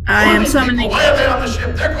 I am summoning. Why are they on the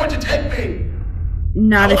ship? They're going to take me.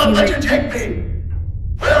 Not if you let you take me.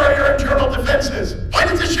 Where are your internal defenses? Why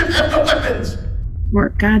does the ship have no weapons? We're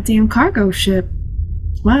a goddamn cargo ship.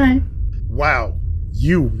 Why? Wow,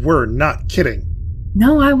 you were not kidding.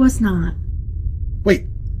 No, I was not. Wait,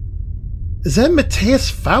 is that Matthias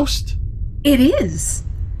Faust? It is.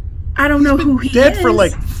 I don't know who he is. Dead for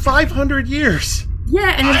like 500 years.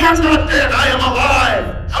 Yeah, and I am not dead. I am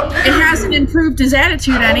alive. How dare you? It hasn't improved his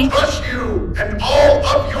attitude any. I will crush you and all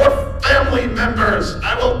of your family members.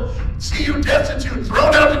 I will see you destitute,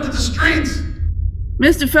 thrown out into the streets.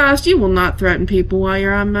 Mr. Faust, you will not threaten people while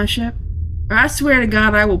you're on my ship. I swear to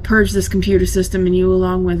God, I will purge this computer system and you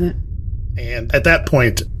along with it. And at that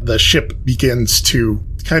point, the ship begins to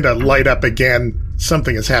kind of light up again.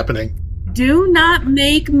 Something is happening. Do not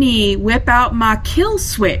make me whip out my kill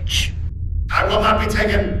switch. I will not be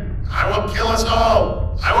taken. I will kill us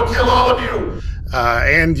all. I will kill all of you.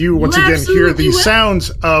 And you once again hear the sounds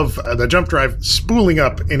of the jump drive spooling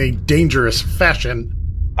up in a dangerous fashion.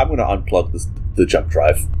 I'm going to unplug the jump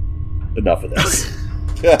drive. Enough of this.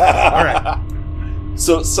 All right.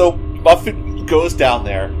 So Muffin goes down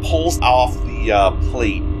there, pulls off the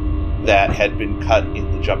plate that had been cut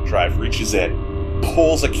in the jump drive, reaches in,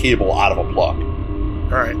 pulls a cable out of a plug.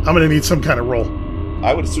 All right, I'm going to need some kind of roll.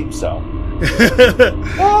 I would assume so.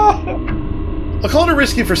 I'll call it a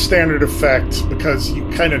risky for standard effect because you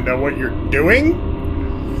kind of know what you're doing.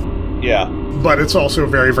 Yeah. But it's also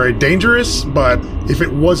very, very dangerous. But if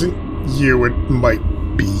it wasn't you, it might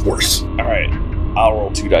be worse. All right. I'll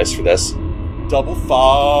roll 2 dice for this. Double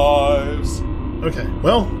 5s. Okay.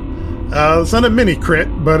 Well, it's not a mini crit,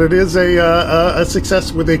 but it is a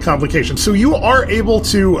success with a complication. So you are able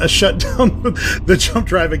to shut down the jump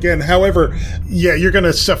drive again. However, yeah, you're going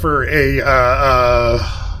to suffer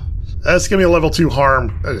that's going to be a level 2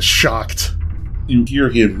 harm. Shocked. You hear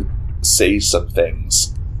him say some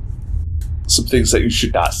things that you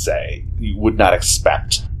should not say. You would not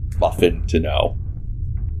expect Muffin to know.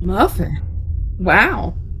 Muffin?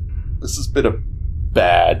 Wow. This has been a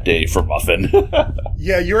bad day for Muffin.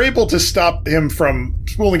 Yeah, you're able to stop him from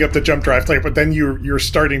spooling up the jump drive player, but then you're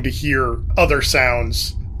starting to hear other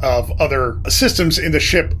sounds of other systems in the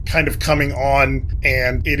ship kind of coming on,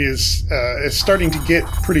 and it's starting to get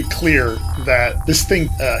pretty clear that this thing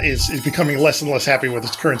is becoming less and less happy with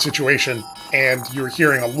its current situation, and you're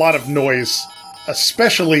hearing a lot of noise,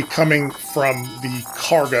 especially coming from the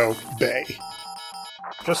cargo bay.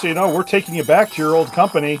 Just so you know, we're taking you back to your old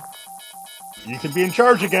company. You can be in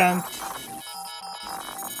charge again.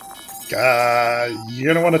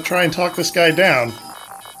 You're going to want to try and talk this guy down.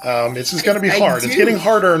 It's just going to be hard. It's getting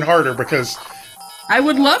harder and harder because... I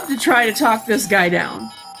would love to try to talk this guy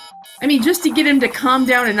down. I mean, just to get him to calm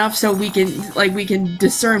down enough so we can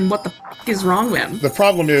discern what the fuck is wrong with him. The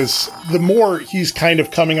problem is, the more he's kind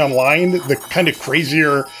of coming online, the kind of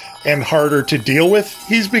crazier and harder to deal with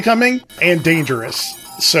he's becoming, and dangerous.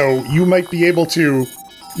 So you might be able to,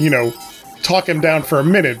 talk him down for a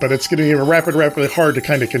minute, but it's going to be rapidly hard to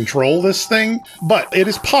kind of control this thing. But it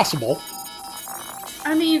is possible.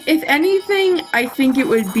 I mean, if anything, I think it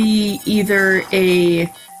would be either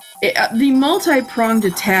a the multi-pronged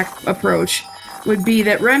attack approach would be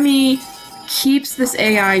that Remy keeps this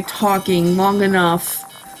AI talking long enough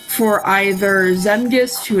for either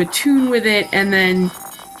Zemgus to attune with it and then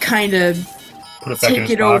kind of take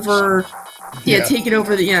it over. Yeah, take it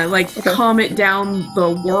over calm it down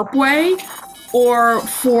the warp way, or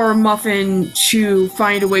for Muffin to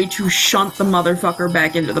find a way to shunt the motherfucker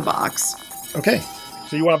back into the box. Okay.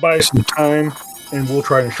 So you want to buy us some time, and we'll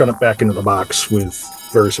try and shunt it back into the box with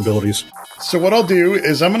various abilities. So what I'll do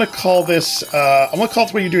is I'm going to call this,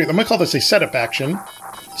 what you're doing, I'm going to call this a setup action.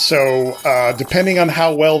 So, depending on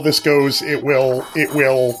how well this goes, it will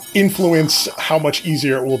influence how much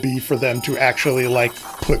easier it will be for them to actually,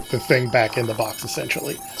 put the thing back in the box,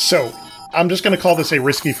 essentially. So, I'm just going to call this a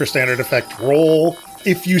risky for standard effect roll.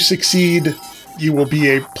 If you succeed, you will be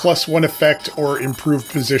a +1 effect or improved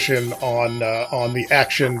position on the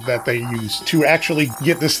action that they use to actually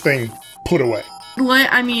get this thing put away.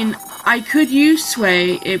 I mean, I could use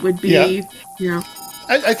Sway. It would be,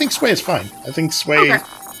 I think Sway is fine. I think Sway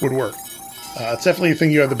would work. It's definitely a thing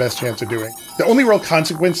you have the best chance of doing. The only real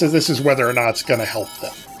consequence of this is whether or not it's going to help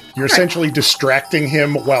them. You're essentially distracting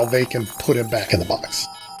him while they can put him back in the box.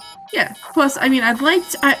 Yeah. Plus, I mean,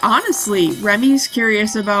 honestly, Remy's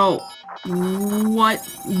curious about what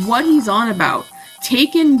he's on about.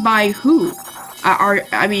 Taken by who?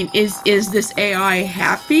 Is this AI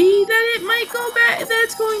happy that it might go back? That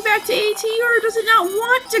it's going back to AT, or does it not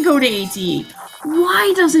want to go to AT?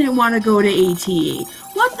 Why doesn't it want to go to AT?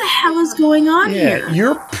 What the hell is going on here?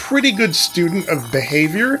 You're a pretty good student of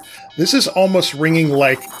behavior. This is almost ringing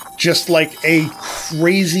just like a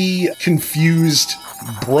crazy, confused,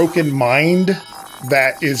 broken mind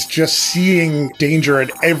that is just seeing danger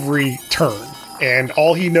at every turn. And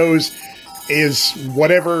all he knows is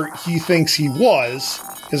whatever he thinks he was,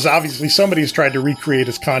 because obviously somebody's tried to recreate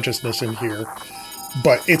his consciousness in here,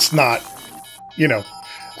 but it's not,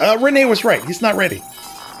 Renee was right. He's not ready.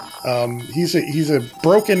 He's a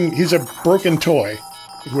broken toy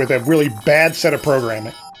with a really bad set of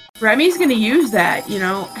programming. Remy's going to use that,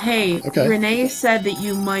 Hey, okay. Renee said that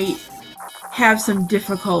you might have some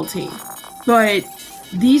difficulty, but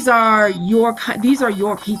these are your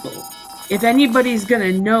people. If anybody's going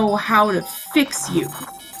to know how to fix you,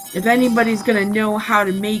 if anybody's going to know how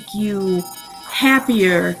to make you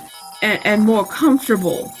happier and more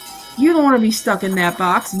comfortable, you don't want to be stuck in that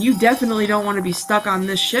box, and you definitely don't want to be stuck on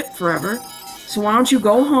this ship forever. So why don't you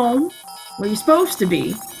go home where you're supposed to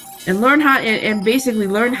be and basically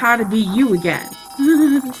learn how to be you again.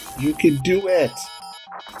 You can do it.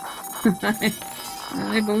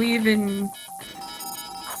 I believe in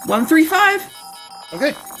 135.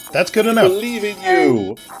 Okay, that's good enough. I believe in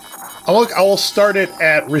you. I will start it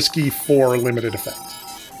at risky for limited effect.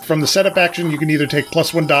 From the setup action, you can either take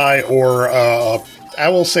 +1 die or I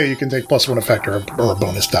will say you can take +1 effect or a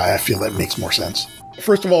bonus die. I feel that makes more sense.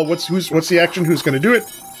 First of all, what's the action? Who's going to do it?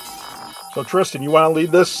 So Tristan, you want to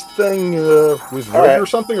lead this thing with rig or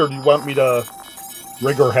something, or do you want me to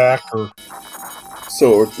rig or hack or?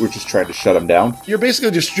 So we're just trying to shut him down? You're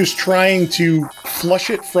basically just trying to flush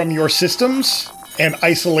it from your systems and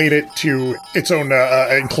isolate it to its own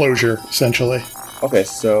enclosure, essentially. Okay,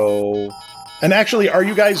 so... And actually, are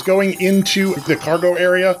you guys going into the cargo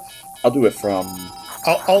area? I'll do it from...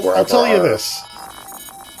 I'll tell you this.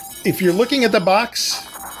 If you're looking at the box,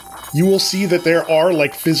 you will see that there are,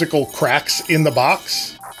 physical cracks in the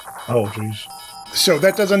box. Oh, jeez. So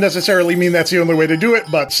that doesn't necessarily mean that's the only way to do it,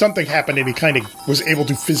 but something happened and he kind of was able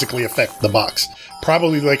to physically affect the box.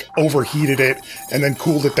 Probably, overheated it and then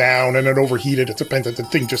cooled it down and then overheated. It depends. The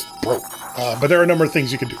thing just broke. But there are a number of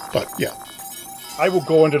things you can do. But, yeah. I will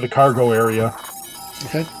go into the cargo area.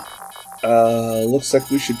 Okay. Looks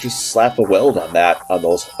like we should just slap a weld on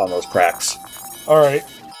those cracks. All right.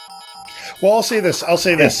 Well, I'll say this.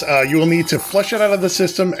 You will need to flush it out of the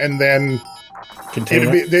system and then...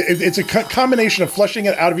 It's a combination of flushing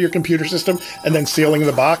it out of your computer system and then sealing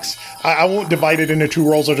the box. I won't divide it into two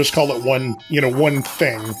rolls. I'll just call it one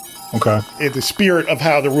thing. Okay. The spirit of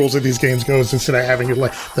how the rules of these games goes, instead of having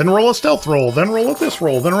it then roll a stealth roll, then roll a this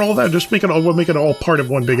roll, then roll that. Just we'll make it all part of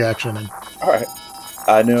one big action. All right.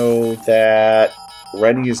 I know that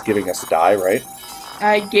Rennie is giving us a die, right?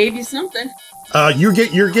 I gave you something.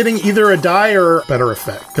 You're getting either a die or better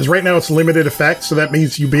effect, because right now it's limited effect, so that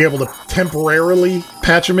means you'll be able to temporarily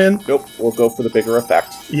patch them in. Nope, we'll go for the bigger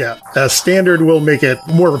effect. Yeah, standard will make it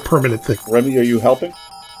more of a permanent thing. Remy, are you helping?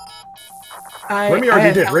 Remy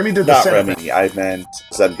already did. Remy did the Not setup. Remy, I meant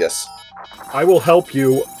Zemgus. I will help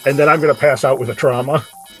you, and then I'm going to pass out with a trauma.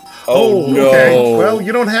 Oh no! Okay. Well,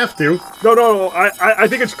 you don't have to. No. I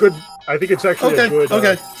think it's good. I think it's actually a good...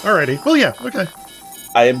 Okay. Alrighty. Well, yeah. Okay.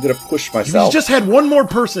 I am going to push You myself. just had one more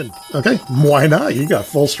person. Okay, why not? You got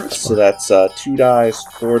full stress. So that's 2 dice,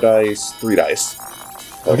 4 dice, 3 dice.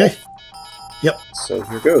 Okay. Yep. So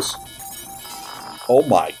here goes. Oh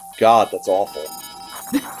my god, that's awful.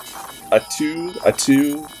 A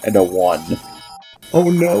 2, and a 1. Oh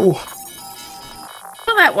no.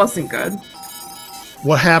 Well, that wasn't good.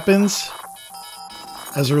 What happens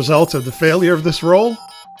as a result of the failure of this roll?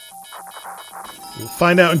 We'll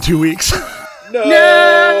find out in 2 weeks.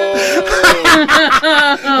 No!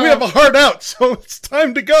 We have a hard out, so it's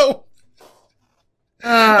time to go.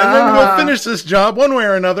 And then we'll finish this job one way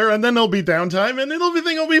or another, and then there'll be downtime, and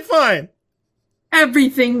everything will be fine.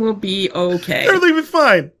 Everything will be okay. Everything will be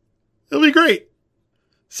fine. It'll be great.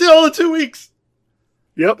 See you all in 2 weeks.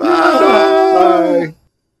 Yep. Bye. Bye.